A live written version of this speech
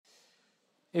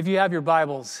If you have your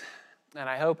Bibles, and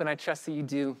I hope and I trust that you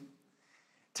do,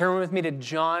 turn with me to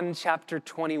John chapter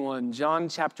 21. John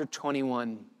chapter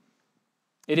 21.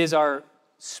 It is our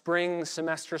spring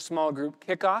semester small group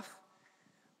kickoff.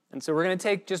 And so we're going to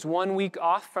take just 1 week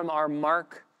off from our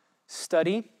Mark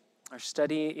study, our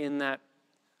study in that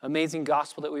amazing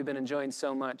gospel that we've been enjoying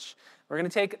so much. We're going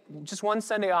to take just one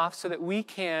Sunday off so that we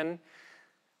can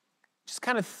just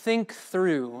kind of think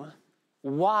through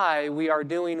why we are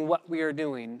doing what we are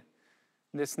doing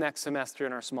this next semester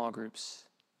in our small groups.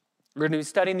 We're going to be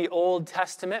studying the Old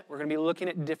Testament. We're going to be looking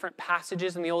at different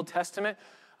passages in the Old Testament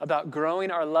about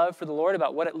growing our love for the Lord,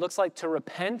 about what it looks like to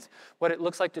repent, what it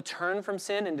looks like to turn from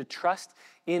sin and to trust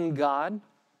in God.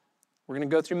 We're going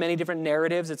to go through many different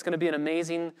narratives. It's going to be an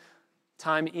amazing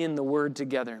time in the Word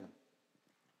together.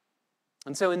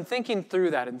 And so in thinking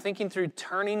through that, and thinking through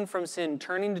turning from sin,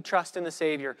 turning to trust in the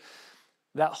Savior,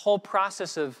 that whole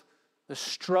process of the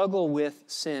struggle with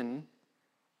sin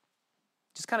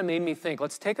just kind of made me think,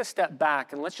 let's take a step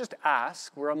back and let's just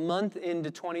ask, we're a month into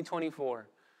 2024.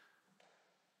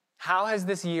 How has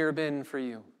this year been for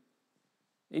you?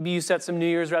 Maybe you set some New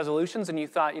Year's resolutions and you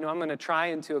thought, I'm going to try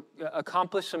and to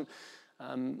accomplish some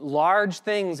large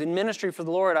things in ministry for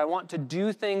the Lord. I want to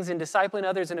do things in discipling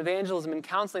others, in evangelism, in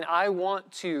counseling. I want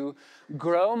to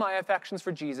grow my affections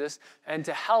for Jesus and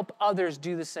to help others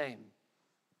do the same.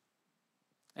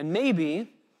 And maybe,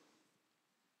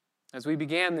 as we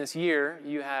began this year,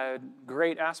 you had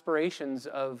great aspirations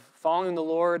of following the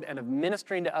Lord and of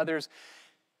ministering to others,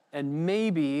 and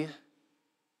maybe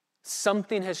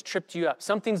something has tripped you up.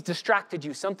 Something's distracted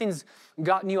you. Something's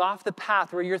gotten you off the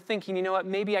path where you're thinking, you know what,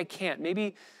 maybe I can't.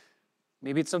 Maybe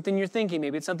it's something you're thinking.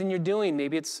 Maybe it's something you're doing.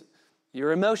 Maybe it's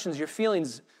your emotions, your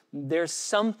feelings. There's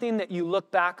something that you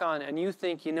look back on and you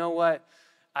think, you know what,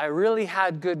 I really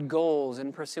had good goals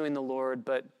in pursuing the Lord,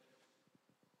 but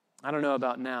I don't know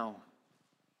about now.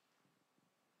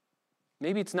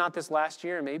 Maybe it's not this last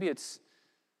year. Maybe it's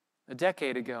a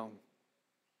decade ago.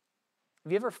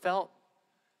 Have you ever felt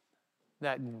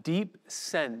that deep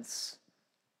sense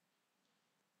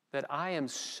that I am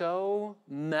so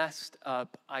messed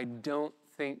up, I don't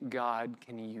think God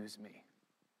can use me?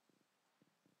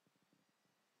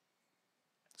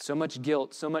 So much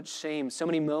guilt, so much shame, so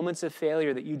many moments of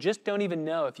failure that you just don't even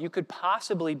know if you could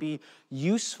possibly be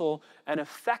useful and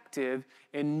effective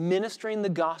in ministering the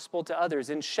gospel to others,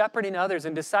 in shepherding others,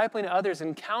 in discipling others,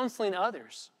 in counseling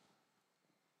others.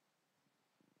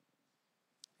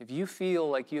 If you feel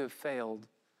like you have failed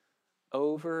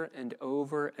over and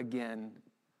over again,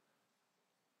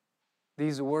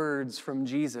 these words from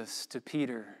Jesus to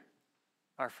Peter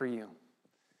are for you.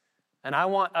 And I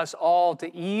want us all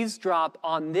to eavesdrop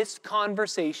on this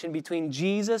conversation between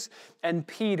Jesus and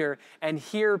Peter and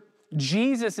hear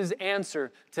Jesus'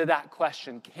 answer to that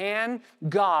question. Can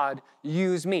God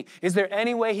use me? Is there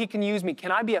any way he can use me?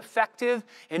 Can I be effective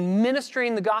in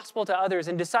ministering the gospel to others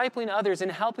and discipling others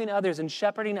and helping others and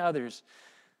shepherding others?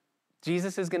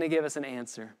 Jesus is going to give us an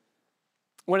answer.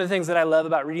 One of the things that I love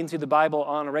about reading through the Bible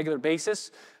on a regular basis,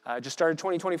 just started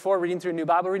 2024 reading through a new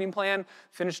Bible reading plan,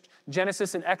 finished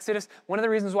Genesis and Exodus. One of the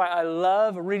reasons why I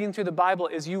love reading through the Bible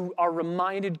is you are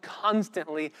reminded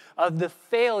constantly of the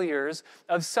failures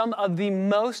of some of the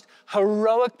most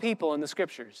heroic people in the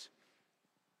Scriptures.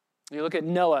 You look at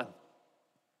Noah.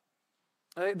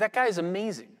 That guy is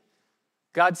amazing.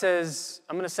 God says,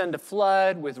 I'm going to send a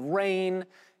flood with rain,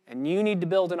 and you need to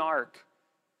build an ark.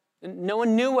 No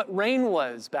one knew what rain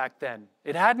was back then.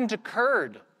 It hadn't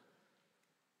occurred.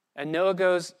 And Noah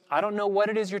goes, I don't know what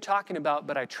it is you're talking about,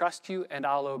 but I trust you and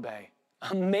I'll obey.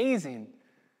 Amazing.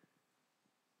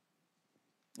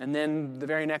 And then the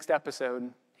very next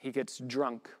episode, he gets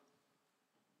drunk.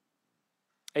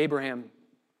 Abraham,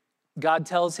 God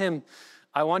tells him,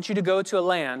 I want you to go to a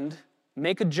land,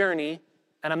 make a journey,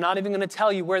 and I'm not even going to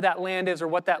tell you where that land is or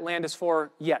what that land is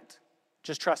for yet.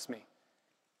 Just trust me.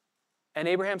 And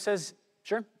Abraham says,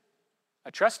 sure,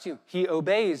 I trust you. He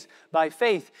obeys by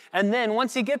faith. And then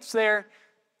once he gets there,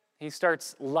 he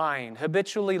starts lying,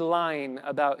 habitually lying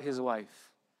about his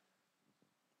wife.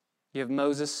 You have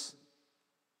Moses,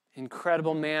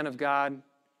 incredible man of God,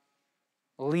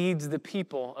 leads the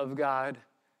people of God.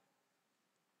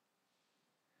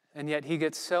 And yet he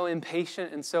gets so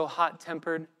impatient and so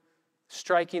hot-tempered,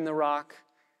 striking the rock,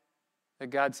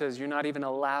 that God says, you're not even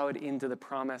allowed into the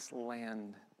promised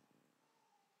land.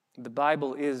 The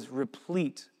Bible is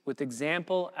replete with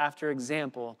example after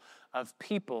example of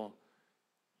people,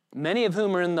 many of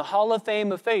whom are in the Hall of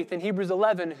Fame of Faith in Hebrews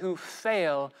 11, who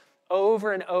fail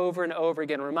over and over and over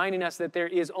again, reminding us that there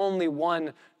is only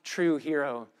one true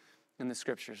hero in the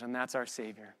Scriptures, and that's our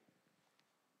Savior.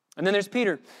 And then there's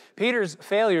Peter. Peter's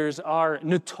failures are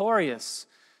notorious.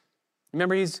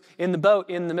 Remember, he's in the boat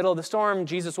in the middle of the storm.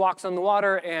 Jesus walks on the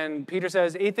water, and Peter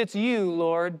says, "If it's you,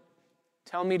 Lord,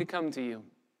 tell me to come to you."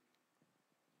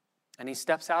 And he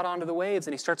steps out onto the waves,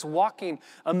 and he starts walking.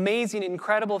 Amazing,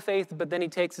 incredible faith, but then he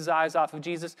takes his eyes off of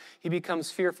Jesus. He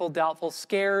becomes fearful, doubtful,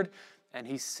 scared, and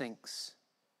he sinks.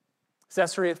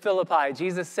 Caesarea Philippi,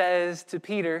 Jesus says to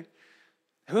Peter,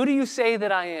 "Who do you say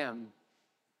that I am?"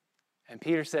 And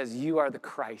Peter says, "You are the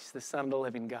Christ, the Son of the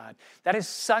living God." That is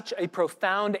such a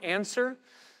profound answer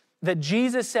that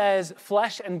Jesus says,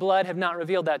 "Flesh and blood have not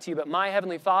revealed that to you, but my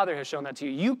heavenly Father has shown that to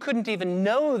you." You couldn't even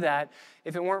know that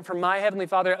if it weren't for my heavenly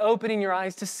Father opening your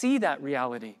eyes to see that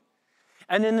reality.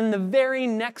 And then in the very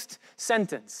next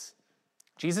sentence,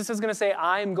 Jesus is going to say,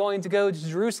 "I am going to go to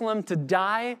Jerusalem to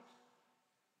die."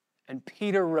 And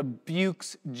Peter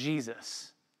rebukes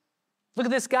Jesus. Look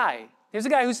at this guy. Here's a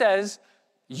guy who says,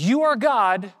 "You are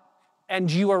God and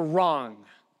you are wrong."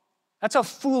 That's how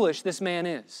foolish this man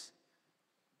is.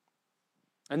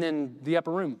 And then the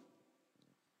upper room.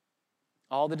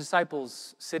 All the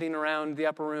disciples sitting around the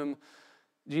upper room.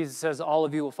 Jesus says, "All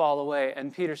of you will fall away."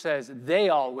 And Peter says, "They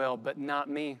all will, but not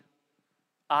me.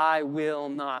 I will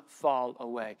not fall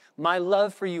away. My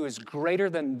love for you is greater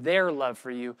than their love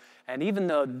for you. And even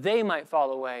though they might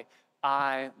fall away,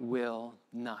 I will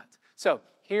not." So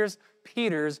here's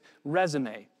Peter's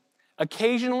resume.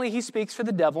 Occasionally he speaks for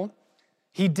the devil.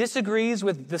 He disagrees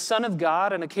with the Son of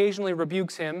God and occasionally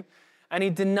rebukes him. And he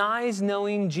denies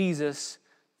knowing Jesus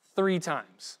 3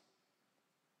 times.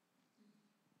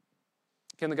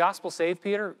 Can the gospel save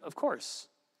Peter? Of course.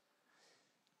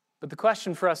 But the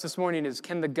question for us this morning is,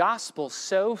 can the gospel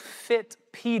so fit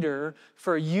Peter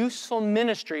for useful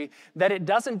ministry that it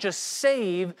doesn't just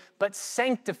save, but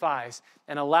sanctifies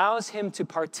and allows him to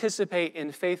participate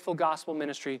in faithful gospel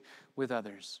ministry with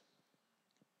others?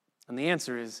 And the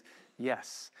answer is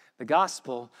yes. The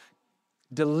gospel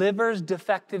delivers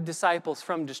defective disciples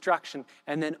from destruction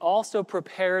and then also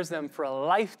prepares them for a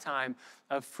lifetime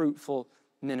of fruitful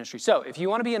ministry. So if you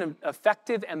want to be an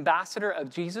effective ambassador of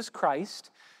Jesus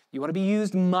Christ, you want to be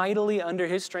used mightily under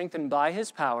his strength and by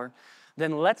his power,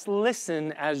 then let's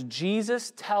listen as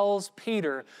Jesus tells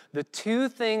Peter the 2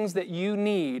 things that you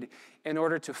need in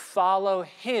order to follow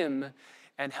him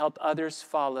and help others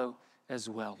follow as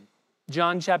well.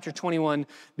 John chapter 21,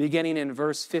 beginning in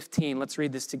verse 15. Let's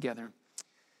read this together.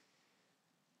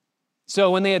 "So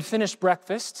when they had finished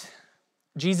breakfast,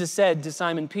 Jesus said to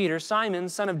Simon Peter, 'Simon,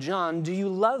 son of John, do you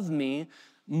love me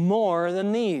more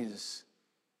than these?'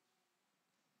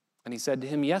 And he said to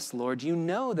him, 'Yes, Lord, you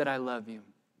know that I love you.'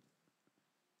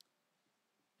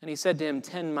 And he said to him,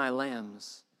 'Tend my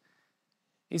lambs.'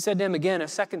 He said to him again a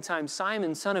second time,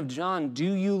 'Simon, son of John,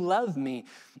 do you love me?'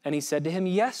 And he said to him,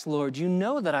 'Yes, Lord, you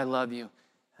know that I love you.'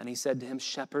 And he said to him,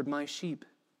 'Shepherd my sheep.'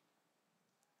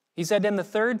 He said to him the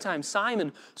third time,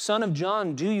 'Simon, son of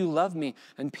John, do you love me?'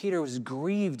 And Peter was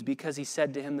grieved because he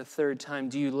said to him the third time,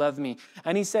 'Do you love me?'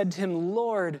 And he said to him,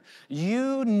 'Lord,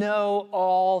 you know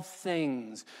all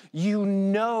things. You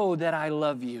know that I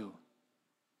love you.'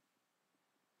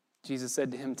 Jesus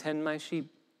said to him, 'Tend my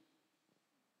sheep.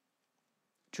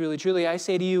 Truly, truly, I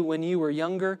say to you, when you were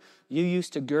younger, you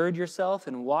used to gird yourself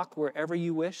and walk wherever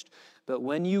you wished. But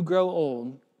when you grow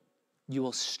old, you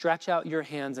will stretch out your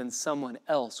hands and someone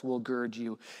else will gird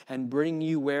you and bring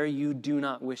you where you do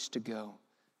not wish to go.'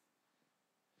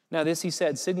 Now this he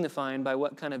said, signifying by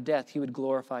what kind of death he would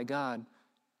glorify God.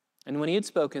 And when he had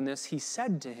spoken this, he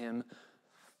said to him,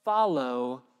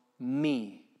 'Follow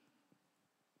me.'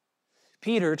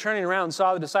 Peter, turning around,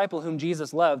 saw the disciple whom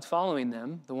Jesus loved following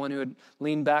them, the one who had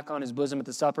leaned back on his bosom at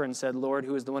the supper and said, 'Lord,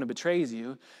 who is the one who betrays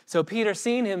you?' So Peter,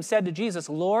 seeing him, said to Jesus,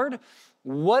 'Lord,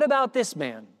 what about this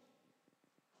man?'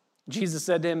 Jesus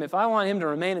said to him, 'If I want him to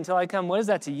remain until I come, what is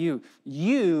that to you?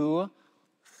 You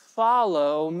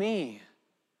follow me.'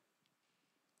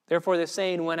 Therefore this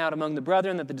saying went out among the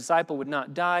brethren that the disciple would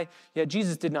not die. Yet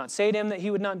Jesus did not say to him that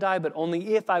he would not die, but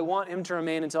only, 'If I want him to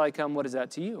remain until I come, what is that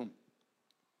to you?'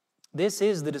 This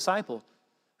is the disciple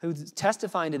who's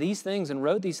testifying to these things and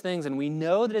wrote these things, and we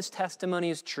know that his testimony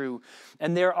is true.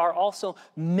 And there are also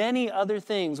many other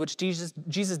things which Jesus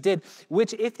did,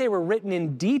 which if they were written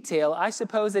in detail, I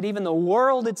suppose that even the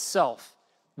world itself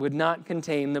would not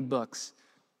contain the books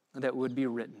that would be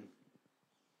written."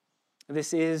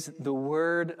 This is the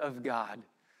word of God.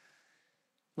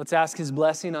 Let's ask his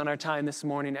blessing on our time this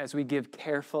morning as we give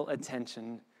careful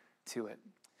attention to it.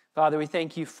 Father, we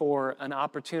thank you for an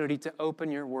opportunity to open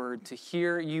your word, to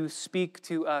hear you speak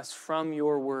to us from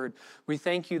your word. We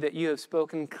thank you that you have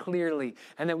spoken clearly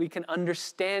and that we can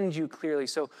understand you clearly.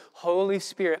 So, Holy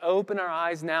Spirit, open our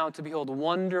eyes now to behold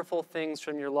wonderful things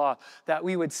from your law, that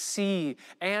we would see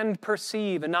and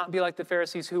perceive and not be like the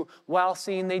Pharisees who, while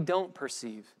seeing, they don't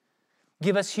perceive.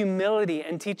 Give us humility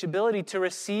and teachability to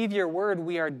receive your word.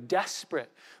 We are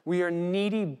desperate. We are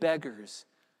needy beggars.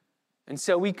 And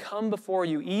so we come before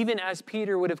you, even as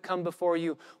Peter would have come before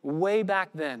you way back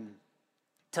then,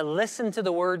 to listen to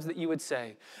the words that you would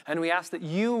say. And we ask that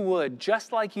you would,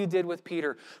 just like you did with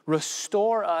Peter,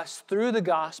 restore us through the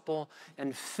gospel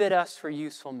and fit us for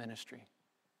useful ministry.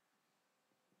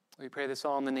 We pray this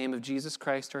all in the name of Jesus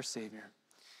Christ, our Savior.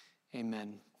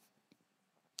 Amen.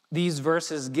 These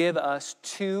verses give us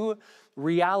two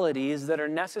realities that are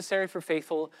necessary for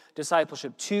faithful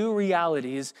discipleship. Two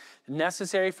realities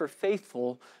necessary for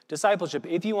faithful discipleship.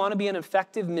 If you want to be an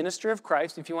effective minister of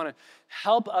Christ, if you want to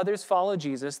help others follow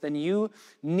Jesus, then you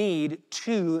need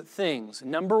two things.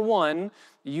 Number one,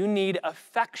 you need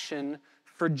affection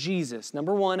for Jesus.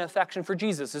 Number one, affection for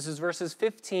Jesus. This is verses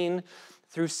 15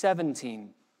 through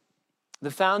 17.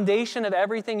 The foundation of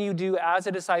everything you do as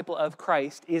a disciple of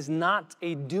Christ is not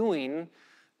a doing,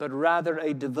 but rather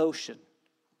a devotion.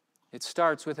 It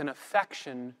starts with an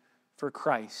affection for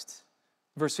Christ.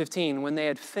 Verse 15, when they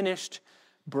had finished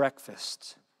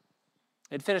breakfast.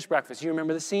 They'd finished breakfast. You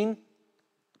remember the scene?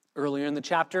 Earlier in the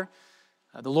chapter,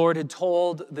 the Lord had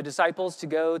told the disciples to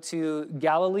go to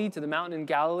Galilee, to the mountain in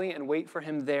Galilee, and wait for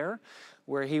him there,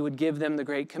 where he would give them the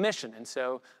Great Commission. And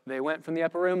so they went from the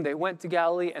upper room, they went to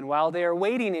Galilee, and while they are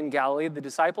waiting in Galilee, the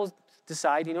disciples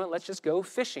decide, you know what, let's just go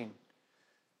fishing.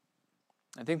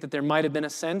 I think that there might have been a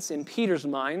sense in Peter's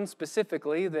mind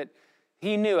specifically that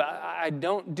he knew, I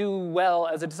don't do well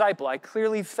as a disciple. I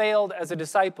clearly failed as a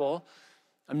disciple.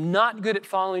 I'm not good at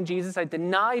following Jesus. I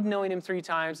denied knowing him 3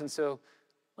 times, and so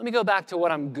let me go back to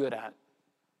what I'm good at.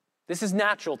 This is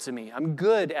natural to me. I'm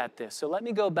good at this, so let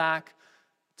me go back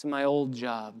to my old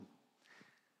job.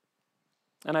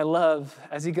 And I love,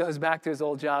 as he goes back to his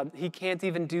old job, he can't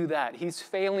even do that. He's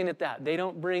failing at that. They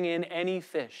don't bring in any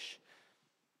fish.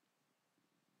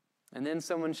 And then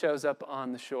someone shows up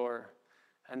on the shore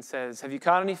and says, have you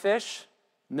caught any fish?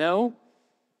 No?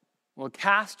 Well,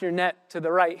 cast your net to the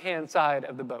right-hand side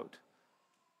of the boat.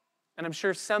 And I'm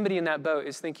sure somebody in that boat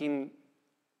is thinking,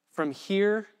 from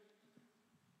here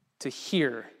to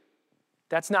here,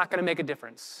 that's not going to make a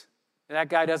difference. That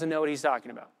guy doesn't know what he's talking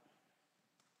about.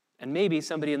 And maybe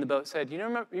somebody in the boat said, you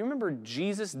remember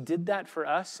Jesus did that for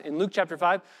us? In Luke chapter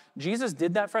 5, Jesus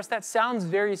did that for us. That sounds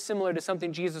very similar to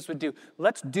something Jesus would do.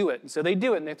 Let's do it. And so they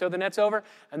do it, and they throw the nets over,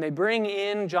 and they bring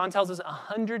in, John tells us,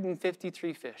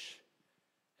 153 fish.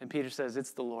 And Peter says,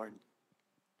 it's the Lord.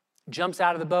 Jumps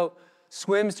out of the boat,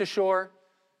 swims to shore,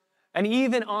 and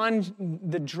even on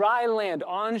the dry land,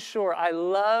 on shore, I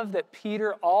love that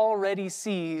Peter already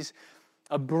sees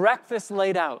a breakfast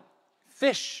laid out,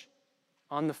 fish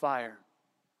on the fire.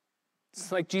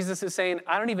 It's like Jesus is saying,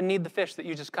 I don't even need the fish that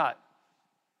you just caught.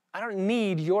 I don't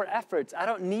need your efforts. I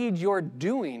don't need your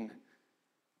doing.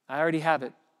 I already have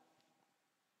it.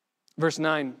 Verse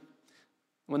 9,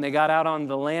 when they got out on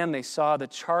the land, they saw the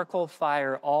charcoal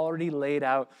fire already laid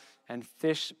out and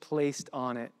fish placed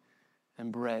on it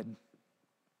and bread.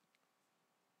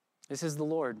 This is the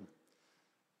Lord.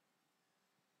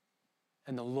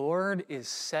 And the Lord is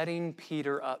setting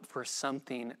Peter up for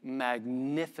something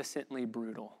magnificently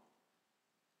brutal.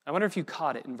 I wonder if you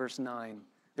caught it in verse 9.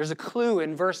 There's a clue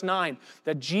in verse 9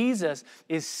 that Jesus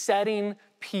is setting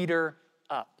Peter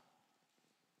up.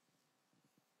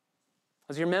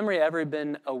 Has your memory ever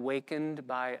been awakened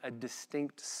by a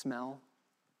distinct smell?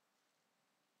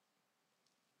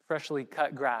 Freshly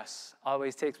cut grass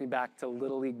always takes me back to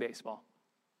Little League Baseball.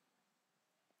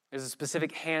 There's a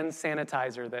specific hand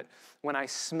sanitizer that when I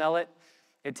smell it,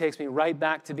 it takes me right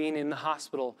back to being in the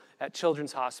hospital at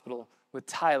Children's Hospital with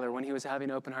Tyler when he was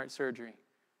having open heart surgery.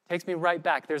 Takes me right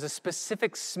back. There's a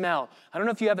specific smell. I don't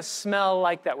know if you have a smell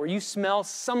like that, where you smell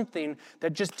something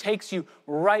that just takes you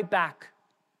right back.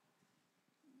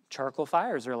 Charcoal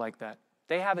fires are like that.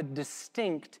 They have a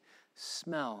distinct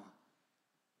smell.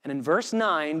 And in verse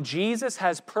 9, Jesus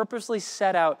has purposely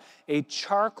set out a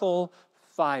charcoal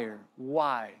fire.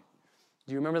 Why?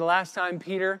 Do you remember the last time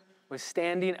Peter was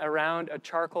standing around a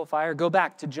charcoal fire? Go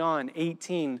back to John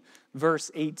 18,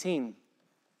 verse 18.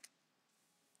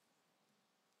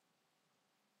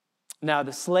 Now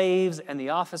the slaves and the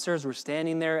officers were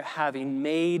standing there, having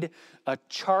made a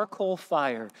charcoal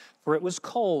fire, for it was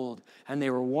cold, and they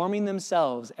were warming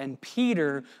themselves, and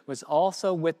Peter was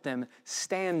also with them,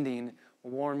 standing,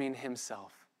 warming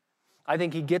himself. I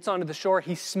think he gets onto the shore,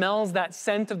 he smells that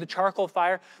scent of the charcoal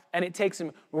fire, and it takes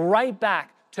him right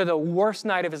back to the worst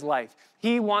night of his life.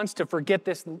 He wants to forget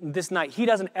this night. He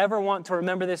doesn't ever want to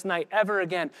remember this night ever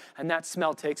again, and that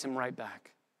smell takes him right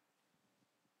back.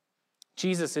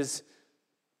 Jesus is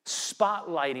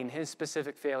spotlighting his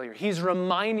specific failure. He's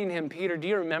reminding him, Peter, do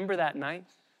you remember that night?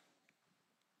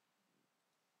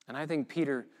 And I think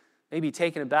Peter may be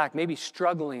taken aback, maybe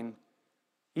struggling.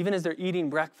 Even as they're eating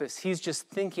breakfast, he's just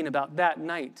thinking about that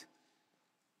night.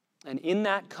 And in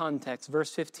that context,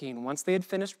 verse 15, once they had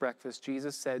finished breakfast,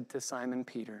 Jesus said to Simon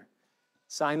Peter,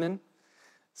 Simon,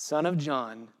 son of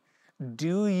John,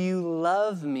 do you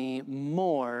love me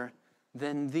more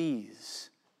than these?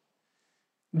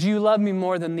 Do you love me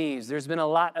more than these? There's been a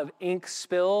lot of ink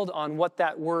spilled on what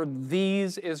that word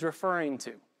these is referring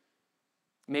to.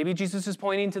 Maybe Jesus is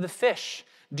pointing to the fish.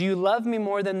 Do you love me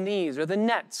more than these, or the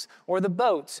nets, or the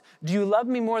boats? Do you love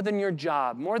me more than your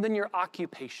job, more than your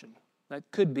occupation? That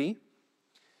could be.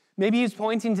 Maybe he's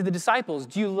pointing to the disciples.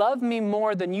 Do you love me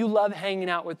more than you love hanging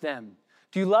out with them?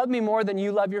 Do you love me more than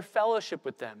you love your fellowship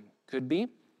with them? Could be.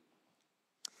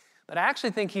 But I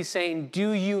actually think he's saying,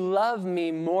 do you love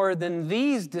me more than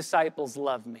these disciples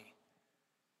love me?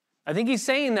 I think he's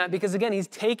saying that because, again, he's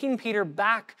taking Peter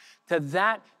back to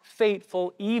that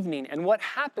fateful evening. And what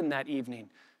happened that evening?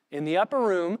 In the upper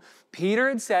room, Peter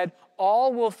had said,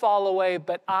 all will fall away,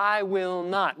 but I will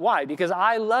not. Why? Because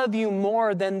I love you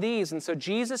more than these. And so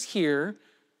Jesus here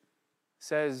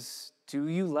says, do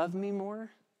you love me more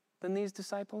than these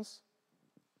disciples?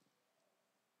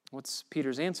 What's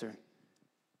Peter's answer?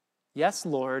 Yes,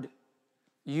 Lord,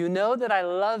 you know that I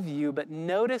love you, but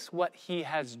notice what he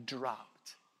has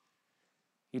dropped.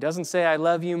 He doesn't say, I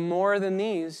love you more than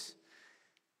these,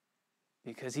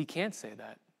 because he can't say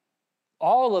that.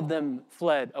 All of them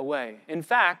fled away. In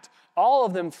fact, all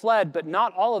of them fled, but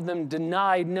not all of them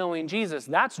denied knowing Jesus.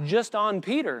 That's just on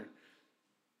Peter.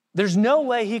 There's no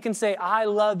way he can say, I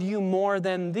love you more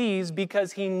than these,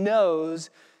 because he knows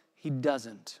he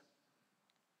doesn't.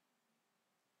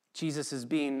 Jesus is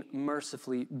being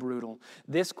mercifully brutal.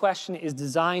 This question is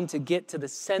designed to get to the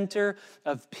center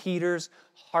of Peter's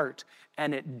heart,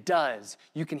 and it does.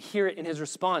 You can hear it in his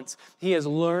response. He has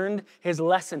learned his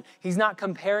lesson. He's not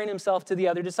comparing himself to the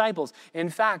other disciples. In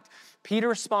fact, Peter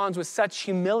responds with such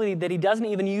humility that he doesn't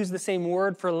even use the same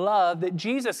word for love that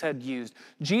Jesus had used.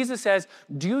 Jesus says,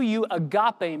 do you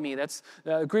agape me? That's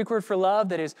a Greek word for love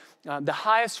that is the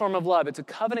highest form of love. It's a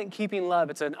covenant-keeping love.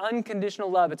 It's an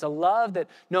unconditional love. It's a love that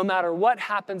no matter what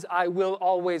happens, I will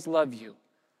always love you.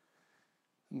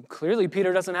 Clearly,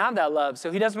 Peter doesn't have that love, so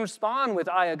he doesn't respond with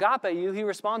I agape you. He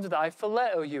responds with I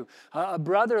phileo you, a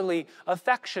brotherly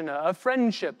affection, a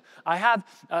friendship. I have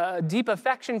a deep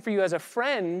affection for you as a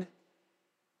friend,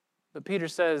 but Peter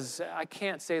says, I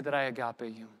can't say that I agape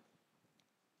you.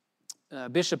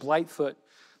 Bishop Lightfoot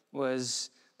was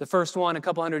the first one a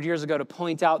couple hundred years ago to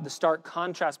point out the stark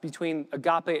contrast between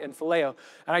agape and phileo.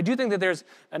 And I do think that there's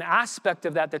an aspect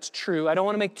of that that's true. I don't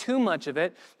want to make too much of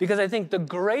it, because I think the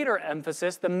greater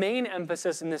emphasis, the main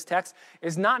emphasis in this text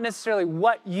is not necessarily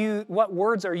what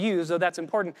words are used, though that's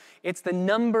important. It's the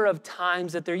number of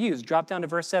times that they're used. Drop down to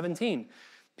verse 17.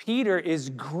 Peter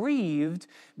is grieved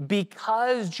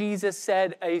because Jesus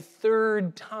said a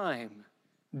third time,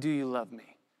 do you love me?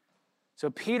 So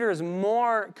Peter is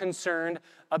more concerned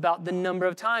about the number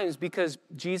of times, because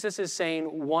Jesus is saying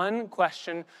one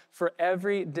question for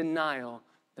every denial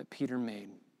that Peter made.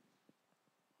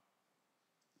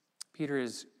 Peter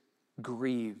is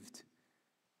grieved.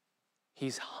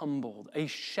 He's humbled. A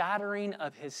shattering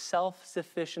of his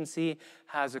self-sufficiency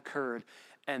has occurred.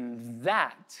 And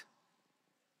that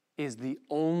is the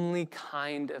only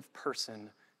kind of person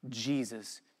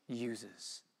Jesus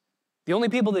uses. The only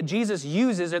people that Jesus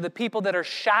uses are the people that are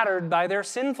shattered by their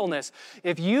sinfulness.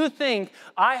 If you think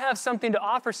I have something to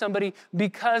offer somebody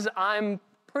because I'm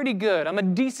pretty good, I'm a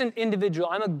decent individual,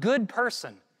 I'm a good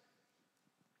person,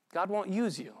 God won't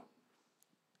use you.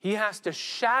 He has to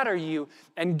shatter you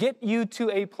and get you to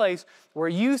a place where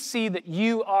you see that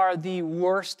you are the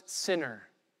worst sinner.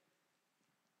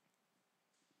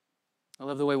 I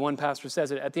love the way one pastor says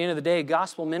it. At the end of the day,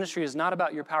 gospel ministry is not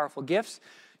about your powerful gifts,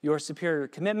 your superior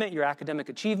commitment, your academic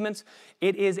achievements.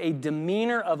 It is a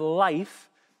demeanor of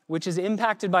life which is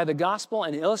impacted by the gospel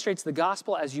and illustrates the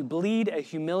gospel as you bleed a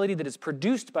humility that is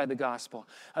produced by the gospel,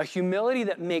 a humility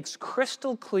that makes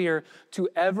crystal clear to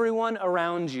everyone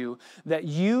around you that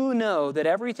you know that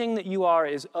everything that you are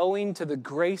is owing to the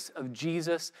grace of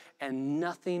Jesus and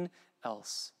nothing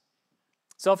else.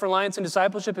 Self-reliance in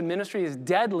discipleship and ministry is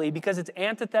deadly because it's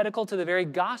antithetical to the very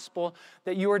gospel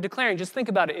that you are declaring. Just think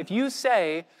about it. If you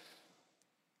say,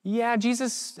 yeah,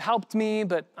 Jesus helped me,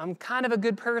 but I'm kind of a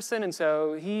good person, and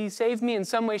so he saved me in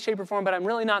some way, shape, or form, but I'm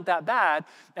really not that bad.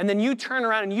 And then you turn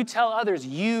around and you tell others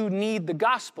you need the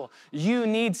gospel, you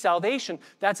need salvation.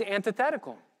 That's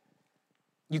antithetical.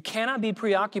 You cannot be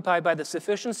preoccupied by the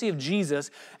sufficiency of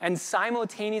Jesus and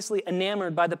simultaneously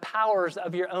enamored by the powers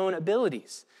of your own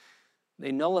abilities.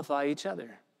 They nullify each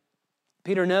other.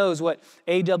 Peter knows what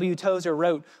A.W. Tozer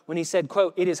wrote when he said,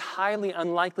 quote, "It is highly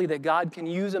unlikely that God can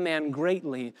use a man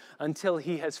greatly until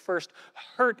he has first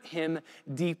hurt him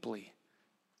deeply."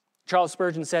 Charles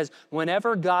Spurgeon says,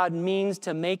 "Whenever God means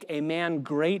to make a man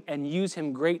great and use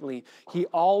him greatly, he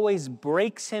always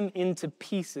breaks him into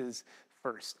pieces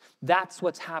first." That's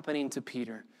what's happening to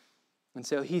Peter. And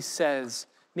so he says,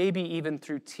 maybe even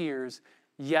through tears,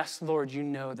 "Yes, Lord, you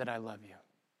know that I love you."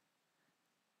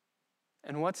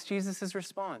 And what's Jesus'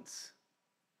 response?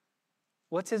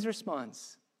 What's his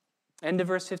response? End of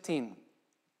verse 15.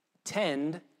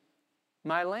 "Tend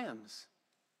my lambs."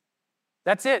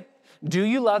 That's it. Do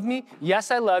you love me? Yes,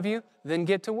 I love you. Then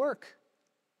get to work.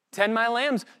 Tend my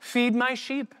lambs. Feed my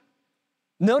sheep.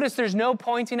 Notice there's no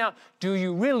pointing out, do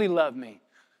you really love me?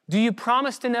 Do you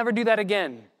promise to never do that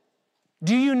again?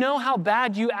 Do you know how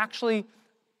bad you actually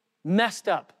messed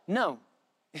up? No.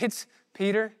 It's,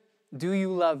 Peter, do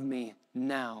you love me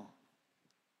now?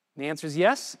 And the answer is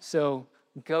yes, so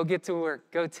go get to work.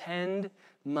 Go tend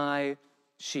my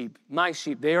sheep. My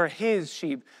sheep. They are his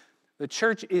sheep. The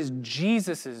church is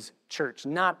Jesus' church,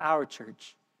 not our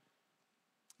church.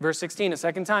 Verse 16, a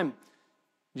second time,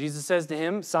 Jesus says to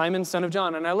him, "Simon, son of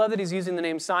John." And I love that he's using the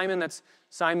name Simon. That's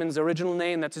Simon's original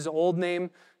name. That's his old name.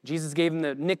 Jesus gave him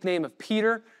the nickname of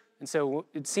Peter. And so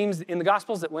it seems in the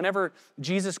Gospels that whenever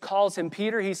Jesus calls him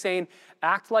Peter, he's saying,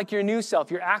 act like your new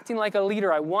self. You're acting like a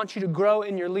leader. I want you to grow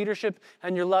in your leadership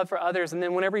and your love for others. And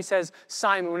then whenever he says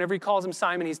Simon, whenever he calls him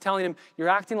Simon, he's telling him, you're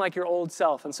acting like your old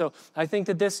self. And so I think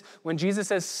that this, when Jesus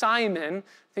says Simon,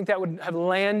 I think that would have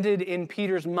landed in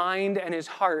Peter's mind and his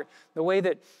heart. The way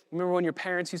that, remember when your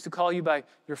parents used to call you by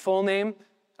your full name?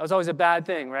 That was always a bad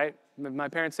thing, right? My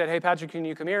parents said, "Hey, Patrick, can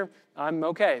you come here?" I'm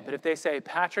okay. But if they say,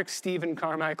 "Patrick Stephen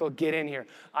Carmichael, get in here,"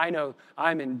 I know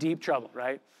I'm in deep trouble,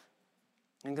 right?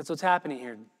 I think that's what's happening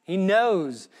here. He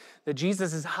knows that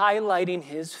Jesus is highlighting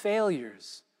his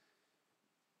failures.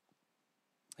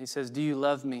 He says, "Do you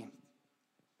love me?"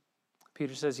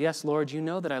 Peter says, "Yes, Lord, you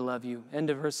know that I love you."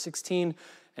 End of verse 16.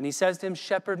 And he says to him,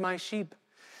 "Shepherd my sheep."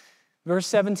 Verse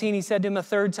 17, he said to him a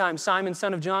third time, "Simon,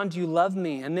 son of John, do you love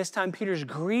me?" And this time Peter's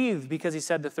grieved because he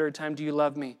said the third time, "Do you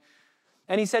love me?"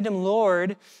 And he said to him,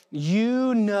 "Lord,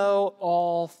 you know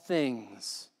all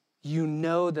things. You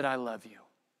know that I love you."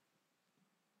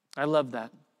 I love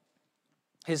that.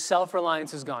 His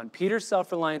self-reliance is gone. Peter's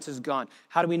self-reliance is gone.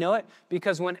 How do we know it?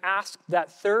 Because when asked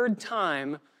that third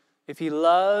time if he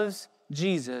loves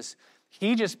Jesus,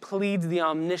 he just pleads the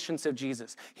omniscience of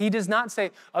Jesus. He does not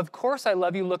say, "Of course I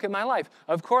love you, look at my life.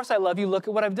 Of course I love you, look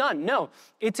at what I've done." No,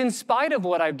 it's in spite of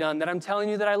what I've done that I'm telling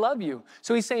you that I love you.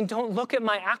 So he's saying, don't look at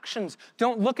my actions.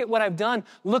 Don't look at what I've done.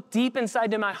 Look deep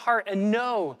inside to my heart and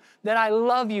know that I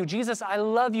love you. Jesus, I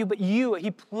love you, but you,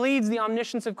 he pleads the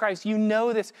omniscience of Christ. You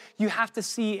know this. You have to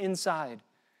see inside.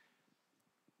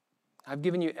 I've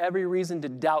given you every reason to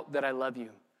doubt that I love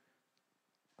you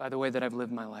by the way that I've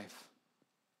lived my life.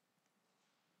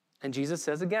 And Jesus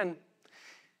says again,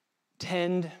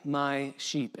 "Tend my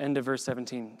sheep." End of verse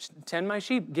 17. Tend my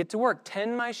sheep. Get to work.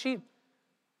 Tend my sheep.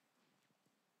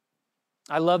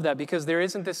 I love that because there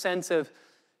isn't this sense of,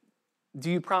 do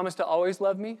you promise to always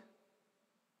love me?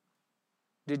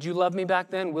 Did you love me back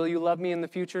then? Will you love me in the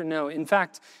future? No. In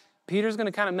fact, Peter's going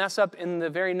to kind of mess up in the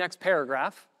very next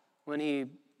paragraph when he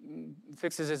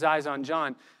fixes his eyes on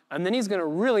John. And then he's going to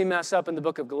really mess up in the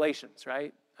book of Galatians,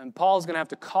 right? And Paul's going to have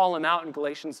to call him out in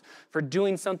Galatians for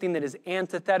doing something that is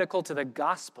antithetical to the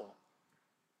gospel.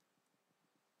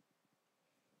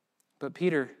 But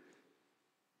Peter,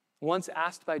 once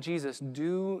asked by Jesus,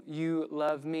 "Do you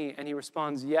love me?" And he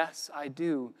responds, "Yes, I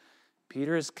do."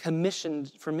 Peter is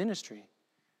commissioned for ministry.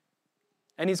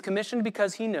 And he's commissioned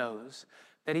because he knows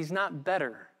that he's not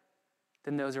better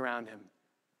than those around him,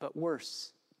 but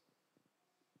worse.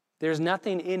 There's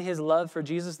nothing in his love for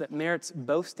Jesus that merits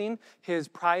boasting. His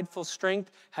prideful strength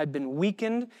had been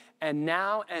weakened, and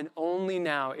now and only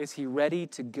now is he ready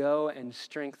to go and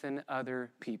strengthen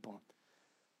other people.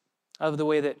 I love the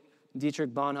way that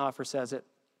Dietrich Bonhoeffer says it.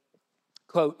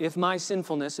 Quote, "If my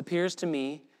sinfulness appears to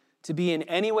me to be in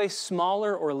any way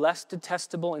smaller or less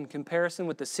detestable in comparison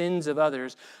with the sins of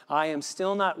others, I am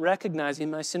still not recognizing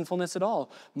my sinfulness at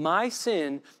all. My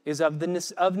sin is of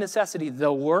necessity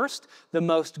the worst, the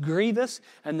most grievous,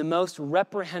 and the most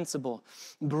reprehensible.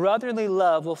 Brotherly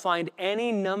love will find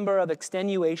any number of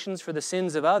extenuations for the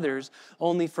sins of others,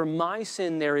 only for my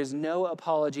sin there is no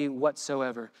apology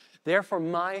whatsoever. Therefore,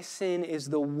 my sin is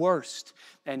the worst,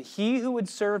 and he who would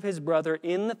serve his brother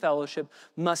in the fellowship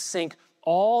must sink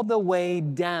all the way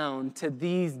down to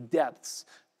these depths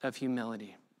of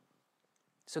humility.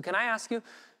 So can I ask you,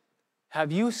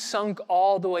 have you sunk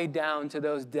all the way down to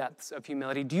those depths of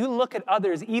humility? Do you look at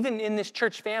others, even in this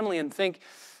church family, and think,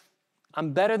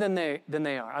 I'm better than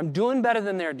they are. I'm doing better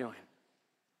than they're doing?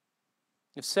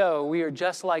 If so, we are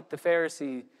just like the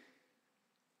Pharisee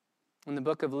in the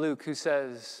book of Luke who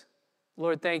says,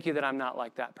 Lord, thank you that I'm not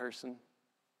like that person.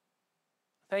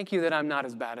 Thank you that I'm not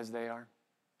as bad as they are.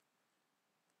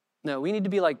 No, we need to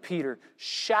be like Peter,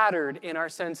 shattered in our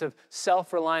sense of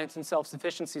self-reliance and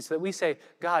self-sufficiency so that we say,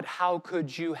 God, how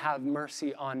could you have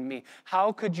mercy on me?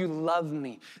 How could you love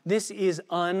me? This is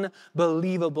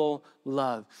unbelievable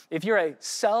love. If you're a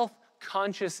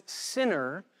self-conscious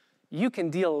sinner, you can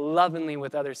deal lovingly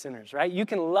with other sinners, right? You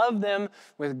can love them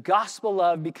with gospel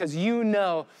love because you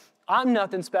know I'm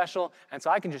nothing special, and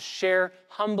so I can just share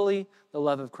humbly the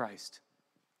love of Christ.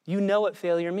 You know what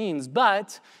failure means.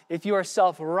 But if you are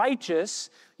self-righteous,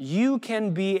 you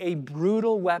can be a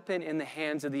brutal weapon in the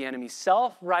hands of the enemy.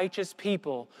 Self-righteous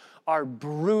people are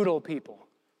brutal people.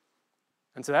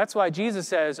 And so that's why Jesus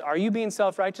says, are you being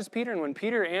self-righteous, Peter? And when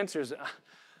Peter answers,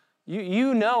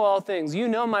 you know all things. You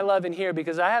know my love in here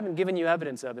because I haven't given you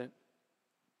evidence of it.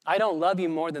 I don't love you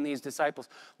more than these disciples.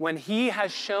 When he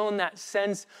has shown that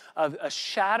sense of a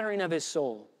shattering of his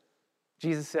soul,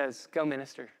 Jesus says, go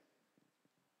minister.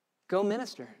 Go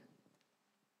minister.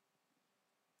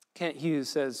 Kent Hughes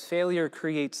says, failure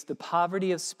creates the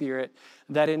poverty of spirit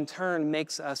that in turn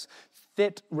makes us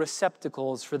fit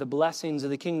receptacles for the blessings of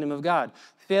the kingdom of God.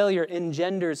 Failure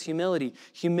engenders humility.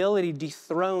 Humility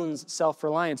dethrones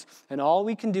self-reliance. And all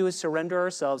we can do is surrender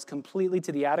ourselves completely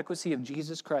to the adequacy of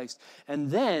Jesus Christ. And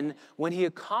then, when he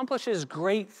accomplishes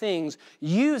great things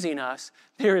using us,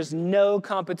 there is no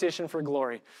competition for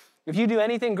glory. If you do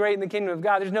anything great in the kingdom of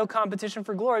God, there's no competition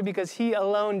for glory because he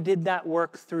alone did that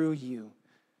work through you.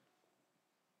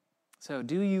 So,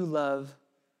 do you love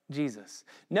Jesus?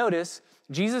 Notice,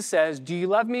 Jesus says, do you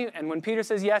love me? And when Peter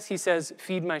says yes, he says,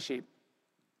 feed my sheep.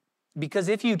 Because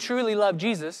if you truly love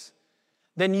Jesus,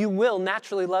 then you will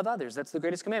naturally love others. That's the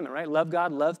greatest commandment, right? Love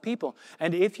God, love people.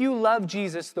 And if you love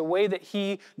Jesus the way that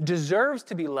he deserves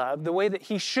to be loved, the way that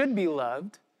he should be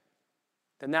loved,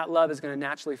 then that love is going to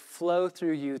naturally flow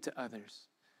through you to others.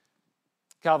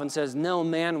 Calvin says, no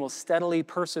man will steadily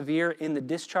persevere in the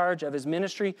discharge of his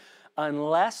ministry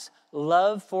unless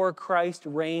love for Christ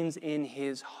reigns in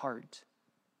his heart.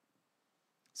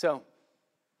 So,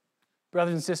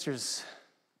 brothers and sisters,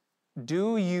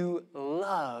 do you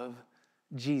love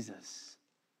Jesus?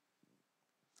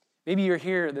 Maybe you're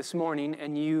here this morning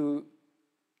and you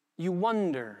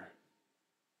wonder,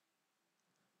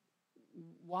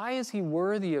 why is he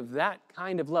worthy of that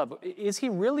kind of love? Is he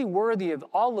really worthy of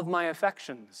all of my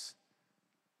affections?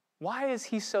 Why is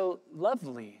he so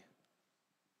lovely?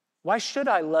 Why should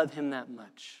I love him that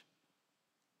much?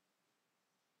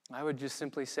 I would just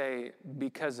simply say,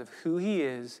 because of who he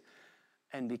is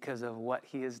and because of what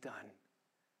he has done.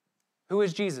 Who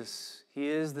is Jesus? He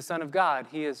is the Son of God.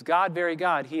 He is God, very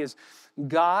God. He is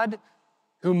God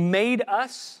who made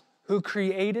us, who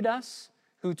created us,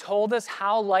 who told us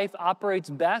how life operates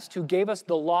best, who gave us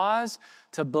the laws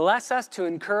to bless us, to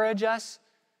encourage us.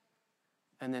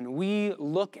 And then we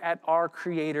look at our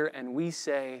Creator and we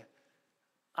say,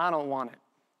 I don't want it.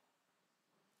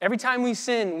 Every time we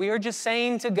sin, we are just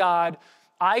saying to God,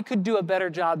 I could do a better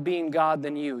job being God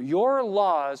than you. Your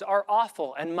laws are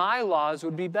awful, and my laws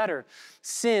would be better.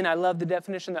 Sin, I love the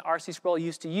definition that R.C. Sproul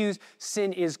used to use.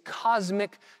 Sin is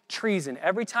cosmic treason.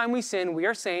 Every time we sin, we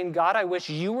are saying, God, I wish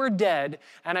you were dead,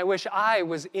 and I wish I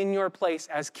was in your place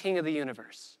as King of the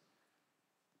universe.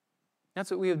 That's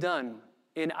what we have done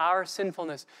in our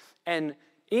sinfulness. And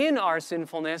in our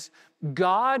sinfulness,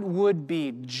 God would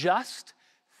be just,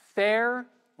 fair,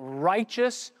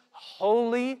 righteous,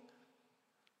 holy,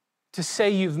 to say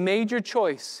you've made your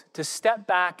choice to step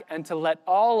back and to let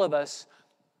all of us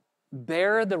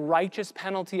bear the righteous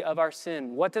penalty of our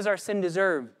sin. What does our sin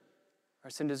deserve? Our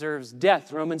sin deserves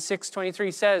death. Romans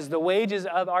 6:23 says, the wages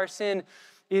of our sin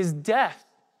is death.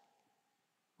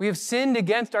 We have sinned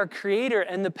against our Creator,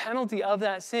 and the penalty of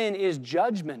that sin is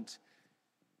judgment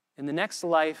in the next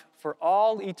life for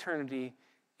all eternity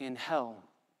in hell.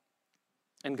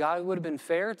 And God would have been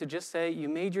fair to just say, you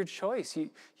made your choice.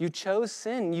 You chose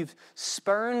sin. You've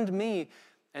spurned me.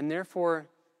 And therefore,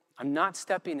 I'm not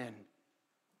stepping in.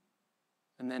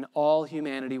 And then all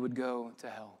humanity would go to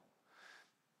hell.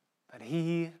 But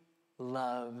he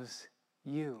loves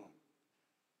you.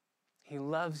 He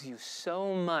loves you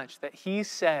so much that he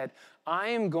said, I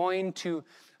am going to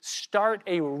start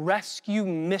a rescue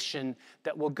mission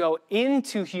that will go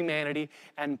into humanity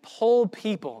and pull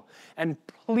people and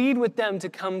plead with them to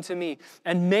come to me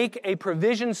and make a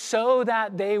provision so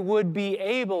that they would be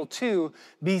able to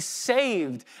be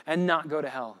saved and not go to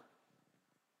hell.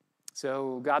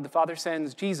 So God the Father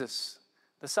sends Jesus,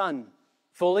 the Son,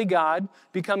 fully God,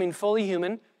 becoming fully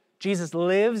human. Jesus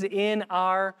lives in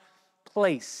our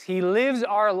place. He lives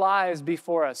our lives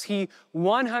before us. He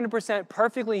 100%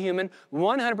 perfectly human,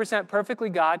 100% perfectly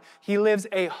God. He lives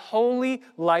a holy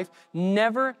life,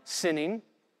 never sinning,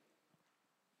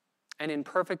 and in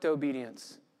perfect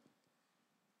obedience.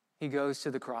 He goes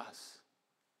to the cross.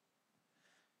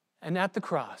 And at the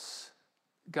cross,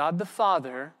 God the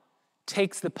Father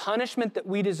takes the punishment that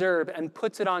we deserve and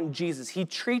puts it on Jesus. He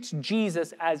treats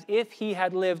Jesus as if he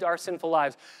had lived our sinful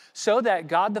lives so that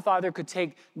God the Father could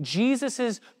take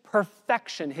Jesus's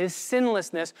perfection, his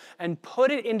sinlessness, and put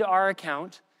it into our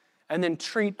account and then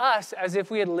treat us as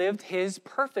if we had lived his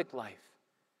perfect life.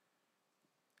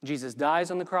 Jesus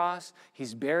dies on the cross,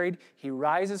 he's buried, he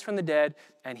rises from the dead,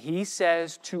 and he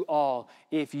says to all,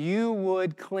 if you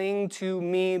would cling to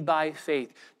me by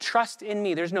faith, trust in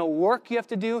me. There's no work you have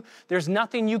to do. There's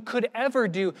nothing you could ever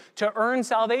do to earn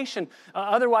salvation.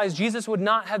 Otherwise, Jesus would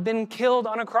not have been killed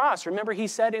on a cross. Remember, he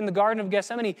said in the Garden of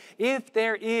Gethsemane, if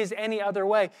there is any other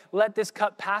way, let this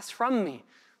cup pass from me.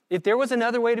 If there was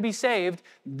another way to be saved,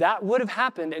 that would have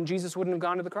happened, and Jesus wouldn't have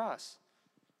gone to the cross.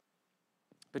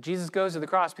 But Jesus goes to the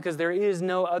cross because there is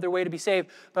no other way to be saved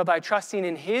but by trusting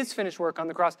in his finished work on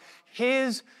the cross,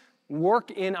 his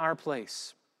work in our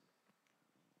place.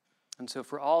 And so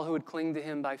for all who would cling to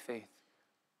him by faith,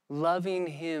 loving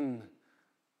him,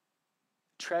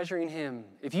 treasuring him,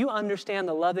 if you understand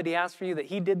the love that he has for you, that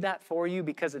he did that for you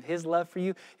because of his love for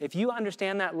you, if you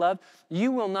understand that love,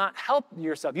 you will not help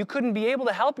yourself. You couldn't be able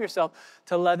to help yourself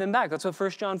to love him back. That's what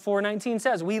 1 John 4:19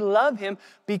 says. We love him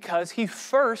because he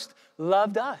first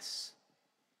loved us.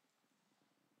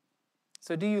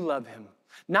 So do you love him?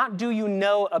 Not do you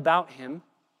know about him,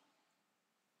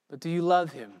 but do you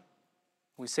love him?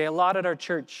 We say a lot at our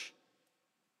church,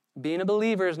 being a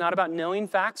believer is not about knowing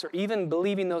facts or even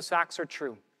believing those facts are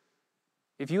true.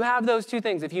 If you have those two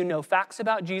things, if you know facts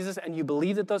about Jesus and you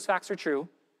believe that those facts are true,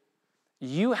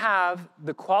 you have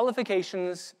the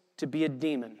qualifications to be a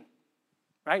demon,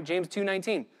 right? James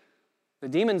 2:19. The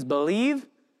demons believe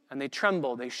and they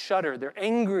tremble, they shudder, they're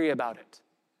angry about it.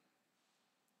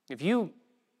 If you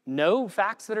know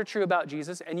facts that are true about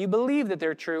Jesus and you believe that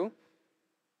they're true,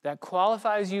 that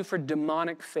qualifies you for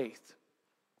demonic faith.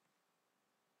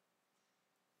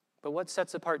 But what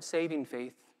sets apart saving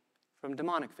faith from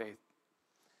demonic faith?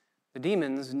 The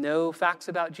demons know facts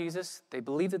about Jesus, they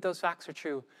believe that those facts are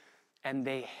true, and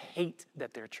they hate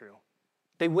that they're true.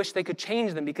 They wish they could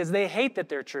change them because they hate that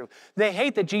they're true. They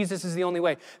hate that Jesus is the only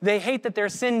way. They hate that their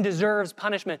sin deserves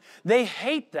punishment. They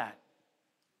hate that.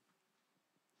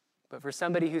 But for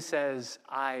somebody who says,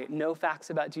 I know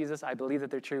facts about Jesus, I believe that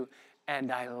they're true,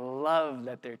 and I love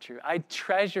that they're true. I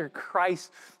treasure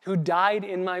Christ who died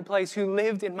in my place, who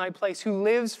lived in my place, who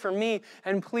lives for me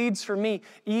and pleads for me.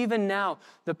 Even now,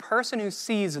 the person who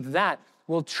sees that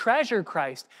will treasure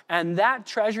Christ, and that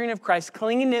treasuring of Christ,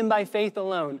 clinging to him by faith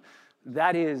alone,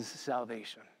 that is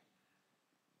salvation.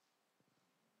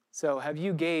 So have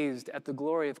you gazed at the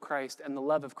glory of Christ and the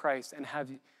love of Christ, and have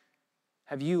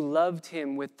you loved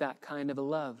him with that kind of a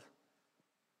love?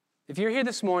 If you're here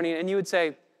this morning and you would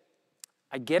say,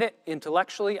 I get it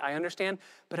intellectually, I understand,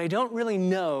 but I don't really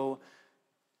know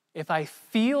if I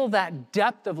feel that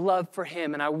depth of love for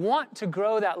him and I want to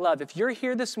grow that love. If you're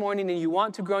here this morning and you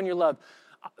want to grow in your love,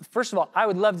 first of all, I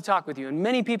would love to talk with you, and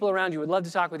many people around you would love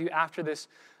to talk with you after this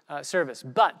service.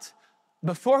 But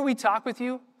before we talk with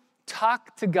you,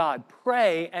 talk to God,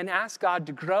 pray, and ask God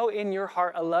to grow in your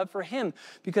heart a love for him.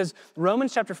 Because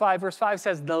Romans chapter 5, verse 5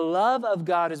 says, the love of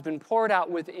God has been poured out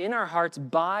within our hearts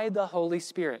by the Holy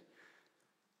Spirit.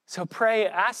 So pray,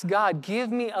 ask God,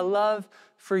 give me a love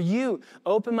for you.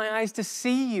 Open my eyes to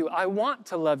see you. I want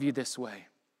to love you this way.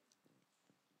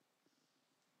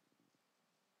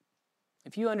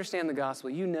 If you understand the gospel,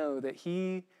 you know that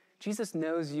Jesus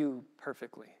knows you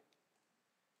perfectly.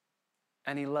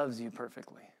 And he loves you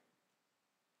perfectly.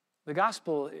 The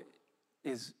gospel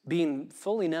is being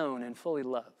fully known and fully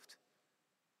loved.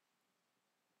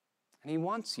 And he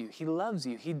wants you. He loves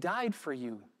you. He died for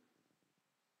you.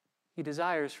 He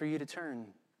desires for you to turn.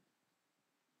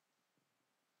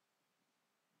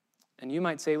 And you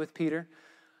might say with Peter,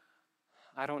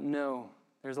 I don't know.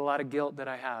 There's a lot of guilt that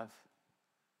I have.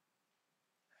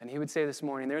 And he would say this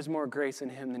morning, there's more grace in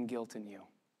him than guilt in you.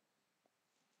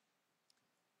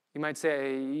 You might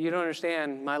say, you don't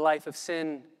understand my life of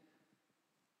sin.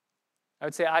 I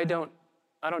would say, I don't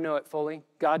know it fully.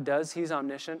 God does. He's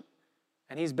omniscient.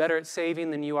 And he's better at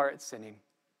saving than you are at sinning.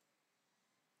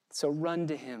 So run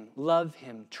to him, love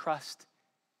him, trust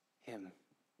him.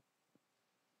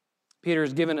 Peter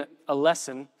is given a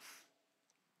lesson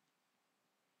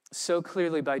so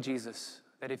clearly by Jesus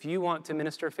that if you want to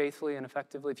minister faithfully and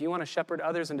effectively, if you want to shepherd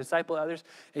others and disciple others,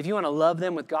 if you want to love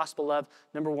them with gospel love,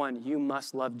 number one, you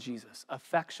must love Jesus.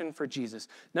 Affection for Jesus.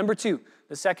 Number two,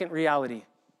 the second reality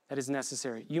that is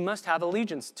necessary. You must have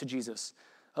allegiance to Jesus.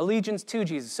 Allegiance to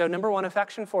Jesus. So number one,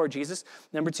 affection for Jesus.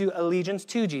 Number two, allegiance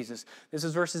to Jesus. This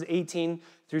is verses 18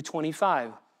 through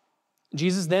 25.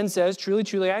 Jesus then says, truly,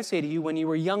 truly, I say to you, when you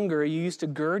were younger, you used to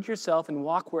gird yourself and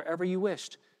walk wherever you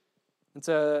wished. It's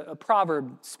a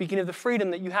proverb speaking of the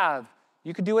freedom that you have.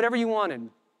 You could do whatever you wanted.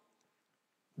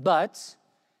 But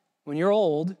when you're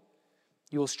old,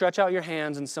 you will stretch out your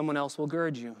hands and someone else will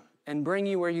gird you and bring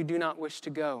you where you do not wish to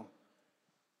go.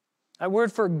 That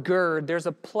word for gird, there's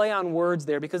a play on words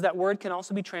there because that word can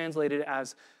also be translated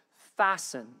as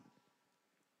fasten.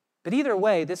 But either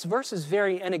way, this verse is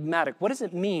very enigmatic. What does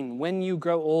it mean? When you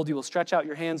grow old, you will stretch out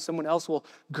your hands, someone else will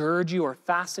gird you or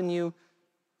fasten you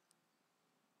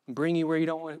and bring you where you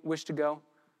don't wish to go.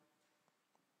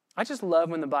 I just love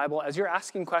when the Bible, as you're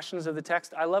asking questions of the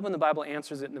text, I love when the Bible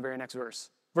answers it in the very next verse.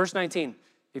 Verse 19.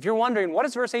 If you're wondering, what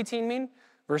does verse 18 mean?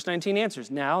 Verse 19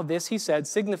 answers, now this he said,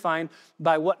 signifying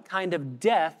by what kind of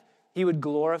death he would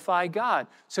glorify God.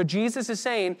 So Jesus is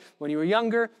saying, when you were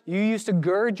younger, you used to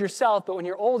gird yourself, but when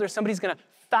you're older, somebody's going to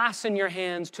fasten your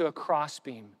hands to a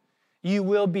crossbeam. You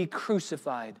will be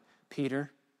crucified,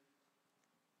 Peter.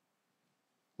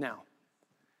 Now,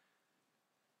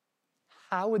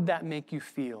 how would that make you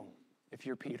feel if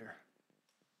you're Peter?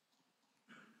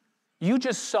 You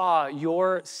just saw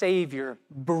your Savior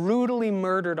brutally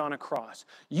murdered on a cross.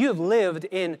 You have lived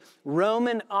in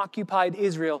Roman-occupied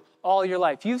Israel all your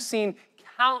life. You've seen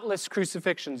countless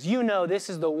crucifixions. You know this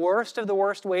is the worst of the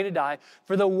worst way to die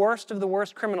for the worst of the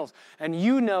worst criminals. And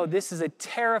you know this is a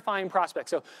terrifying prospect.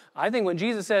 So I think when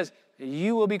Jesus says,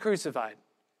 you will be crucified,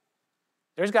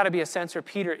 there's got to be a sense where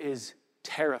Peter is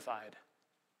terrified.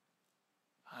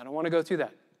 I don't want to go through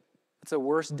that. It's a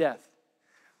worse death.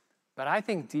 But I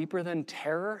think deeper than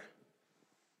terror,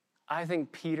 I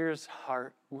think Peter's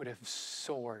heart would have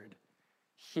soared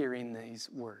hearing these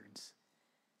words.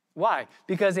 Why?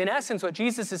 Because in essence, what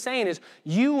Jesus is saying is,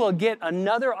 you will get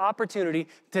another opportunity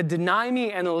to deny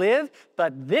me and live,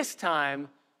 but this time,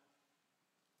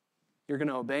 you're going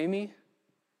to obey me,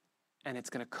 and it's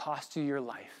going to cost you your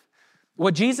life.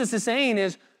 What Jesus is saying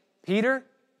is, Peter,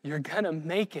 you're going to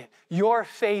make it. Your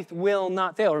faith will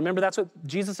not fail. Remember, that's what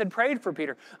Jesus had prayed for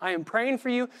Peter. I am praying for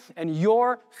you, and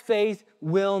your faith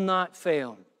will not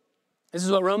fail. This is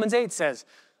what Romans 8 says.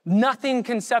 Nothing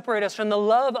can separate us from the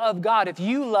love of God. If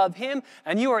you love him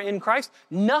and you are in Christ,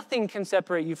 nothing can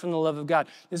separate you from the love of God.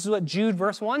 This is what Jude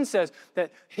verse 1 says,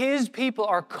 that his people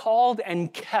are called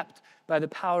and kept by the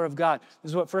power of God.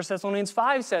 This is what 1 Thessalonians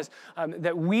 5 says,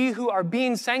 that we who are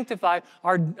being sanctified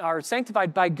are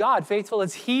sanctified by God. Faithful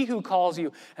is he who calls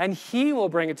you, and he will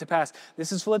bring it to pass.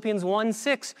 This is Philippians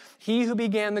 1:6. He who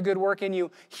began the good work in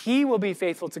you, he will be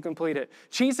faithful to complete it.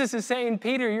 Jesus is saying,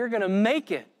 Peter, you're going to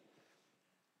make it.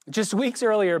 Just weeks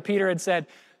earlier, Peter had said,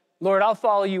 Lord, I'll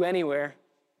follow you anywhere.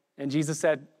 And Jesus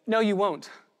said, no, you won't.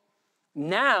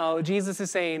 Now, Jesus is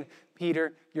saying,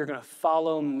 Peter, you're going to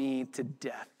follow me to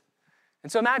death.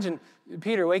 And so imagine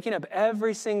Peter waking up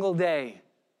every single day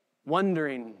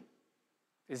wondering,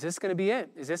 is this going to be it?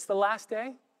 Is this the last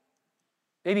day?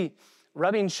 Maybe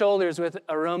rubbing shoulders with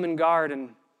a Roman guard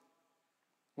and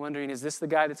wondering, is this the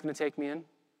guy that's going to take me in?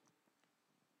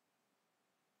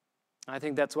 I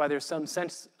think that's why there's some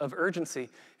sense of urgency.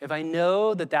 If I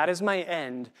know that that is my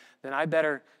end, then I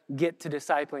better get to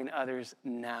discipling others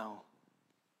now.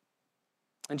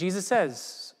 And Jesus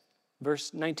says,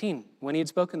 verse 19, when he had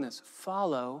spoken this,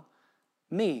 follow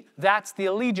me. That's the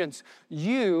allegiance.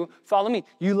 You follow me.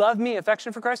 You love me,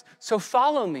 affection for Christ, so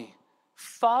follow me.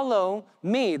 Follow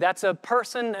me. That's a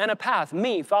person and a path.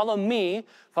 Me,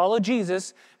 follow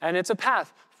Jesus, and it's a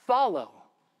path. Follow.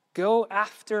 Go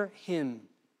after him.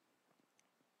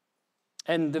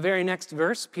 And the very next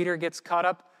verse, Peter gets caught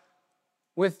up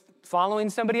with following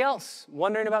somebody else,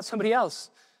 wondering about somebody else.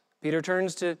 Peter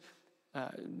turns to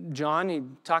John, he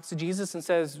talks to Jesus and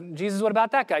says, Jesus, what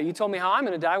about that guy? You told me how I'm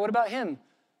going to die. What about him?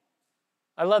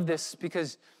 I love this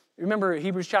because remember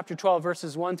Hebrews chapter 12,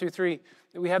 verses 1 through 3,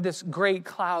 we have this great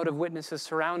cloud of witnesses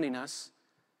surrounding us.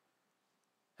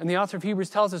 And the author of Hebrews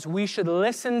tells us we should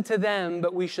listen to them,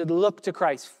 but we should look to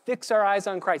Christ. Fix our eyes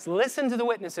on Christ. Listen to the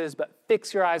witnesses, but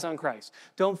fix your eyes on Christ.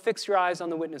 Don't fix your eyes on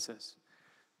the witnesses.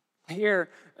 Here,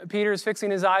 Peter is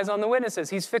fixing his eyes on the witnesses.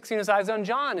 He's fixing his eyes on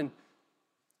John. And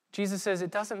Jesus says,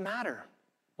 it doesn't matter.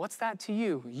 What's that to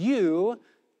you? You,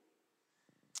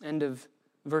 end of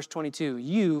verse 22,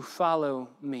 you follow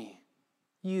me.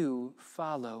 You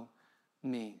follow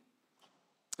me.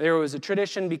 There was a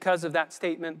tradition because of that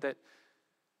statement that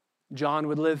John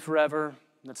would live forever.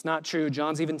 That's not true.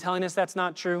 John's even telling us that's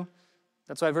not true.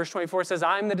 That's why verse 24 says,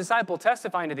 I'm the disciple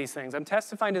testifying to these things. I'm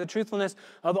testifying to the truthfulness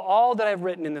of all that I've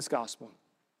written in this gospel.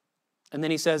 And then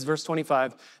he says, verse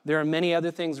 25, there are many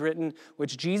other things written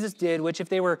which Jesus did, which if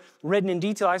they were written in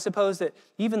detail, I suppose that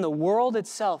even the world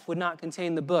itself would not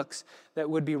contain the books that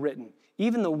would be written.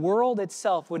 Even the world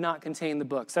itself would not contain the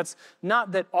books. That's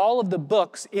not that all of the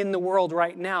books in the world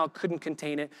right now couldn't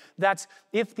contain it. That's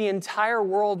if the entire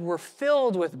world were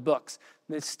filled with books,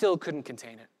 it still couldn't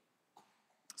contain it.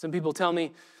 Some people tell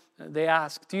me, they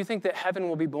ask, do you think that heaven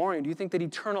will be boring? Do you think that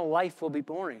eternal life will be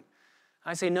boring?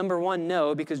 I say, number one,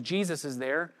 no, because Jesus is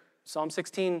there. Psalm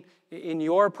 16, in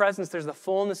your presence, there's the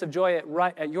fullness of joy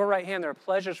at your right hand. There are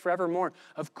pleasures forevermore.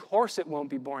 Of course it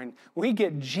won't be boring. We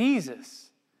get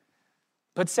Jesus.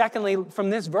 But secondly,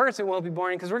 from this verse, it won't be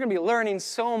boring because we're going to be learning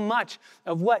so much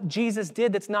of what Jesus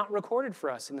did that's not recorded for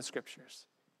us in the Scriptures.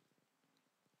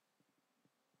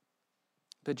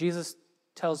 But Jesus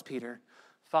tells Peter,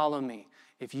 follow me.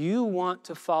 If you want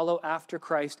to follow after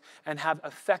Christ and have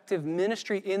effective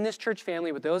ministry in this church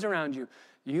family with those around you,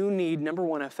 you need, number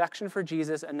one, affection for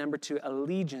Jesus, and number two,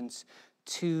 allegiance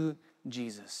to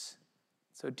Jesus.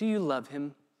 So do you love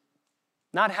him?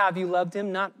 Not have you loved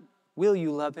him, not will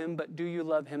you love him, but do you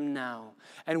love him now?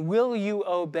 And will you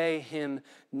obey him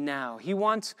now? He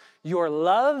wants your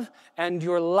love and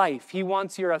your life. He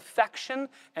wants your affection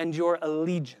and your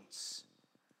allegiance.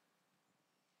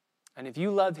 And if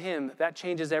you love him, that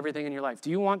changes everything in your life.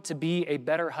 Do you want to be a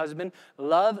better husband?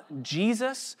 Love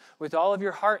Jesus with all of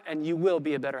your heart, and you will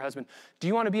be a better husband. Do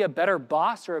you want to be a better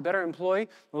boss or a better employee?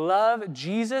 Love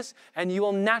Jesus, and you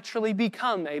will naturally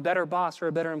become a better boss or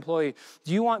a better employee.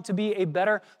 Do you want to be a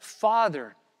better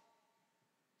father?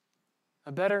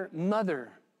 A better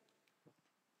mother?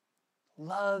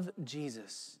 Love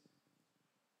Jesus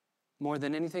more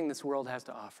than anything this world has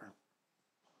to offer.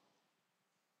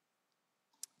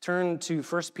 Turn to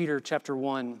 1 Peter chapter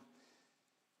 1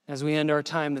 as we end our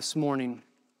time this morning.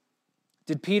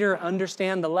 Did Peter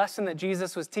understand the lesson that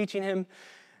Jesus was teaching him?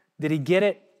 Did he get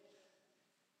it?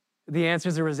 The answer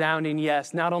is a resounding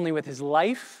yes, not only with his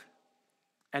life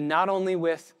and not only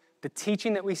with the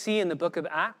teaching that we see in the book of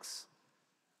Acts,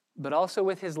 but also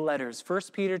with his letters. 1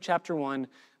 Peter chapter 1,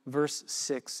 verse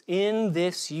 6. In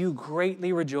this you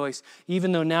greatly rejoice,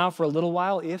 even though now for a little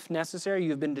while, if necessary, you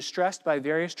have been distressed by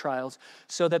various trials,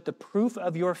 so that the proof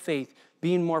of your faith,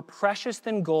 being more precious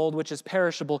than gold, which is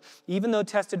perishable, even though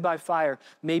tested by fire,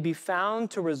 may be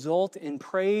found to result in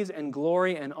praise and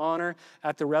glory and honor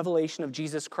at the revelation of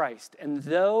Jesus Christ. And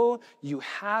though you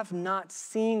have not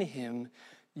seen him,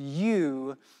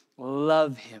 you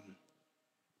love him.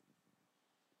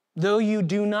 Though you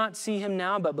do not see him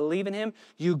now, but believe in him,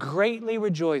 you greatly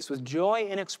rejoice with joy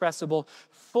inexpressible,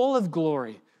 full of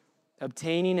glory,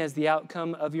 obtaining as the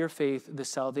outcome of your faith the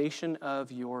salvation of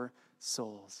your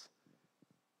souls.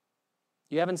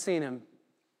 You haven't seen him,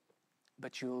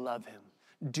 but you love him.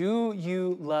 Do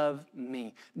you love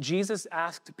me? Jesus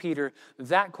asked Peter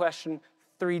that question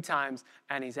 3 times,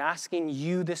 and he's asking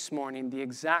you this morning the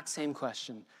exact same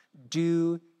question.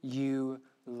 Do you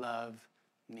love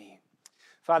me?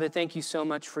 Father, thank you so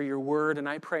much for your word, and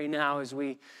I pray now as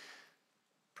we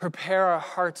prepare our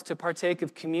hearts to partake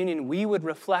of communion, we would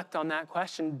reflect on that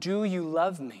question, do you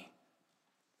love me?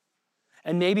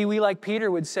 And maybe we, like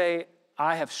Peter, would say,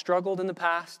 I have struggled in the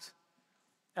past,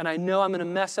 and I know I'm going to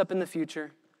mess up in the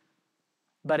future,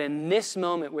 but in this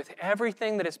moment, with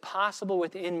everything that is possible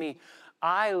within me,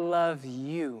 I love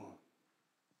you.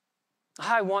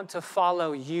 I want to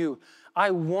follow you. I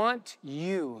want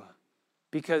you.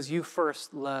 Because you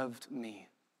first loved me.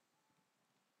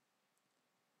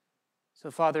 So,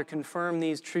 Father, confirm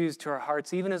these truths to our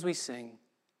hearts even as we sing.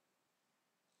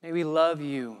 May we love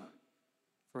you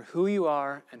for who you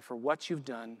are and for what you've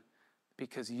done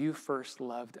because you first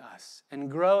loved us.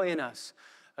 And grow in us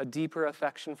a deeper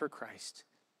affection for Christ.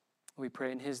 We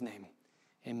pray in his name.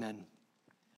 Amen.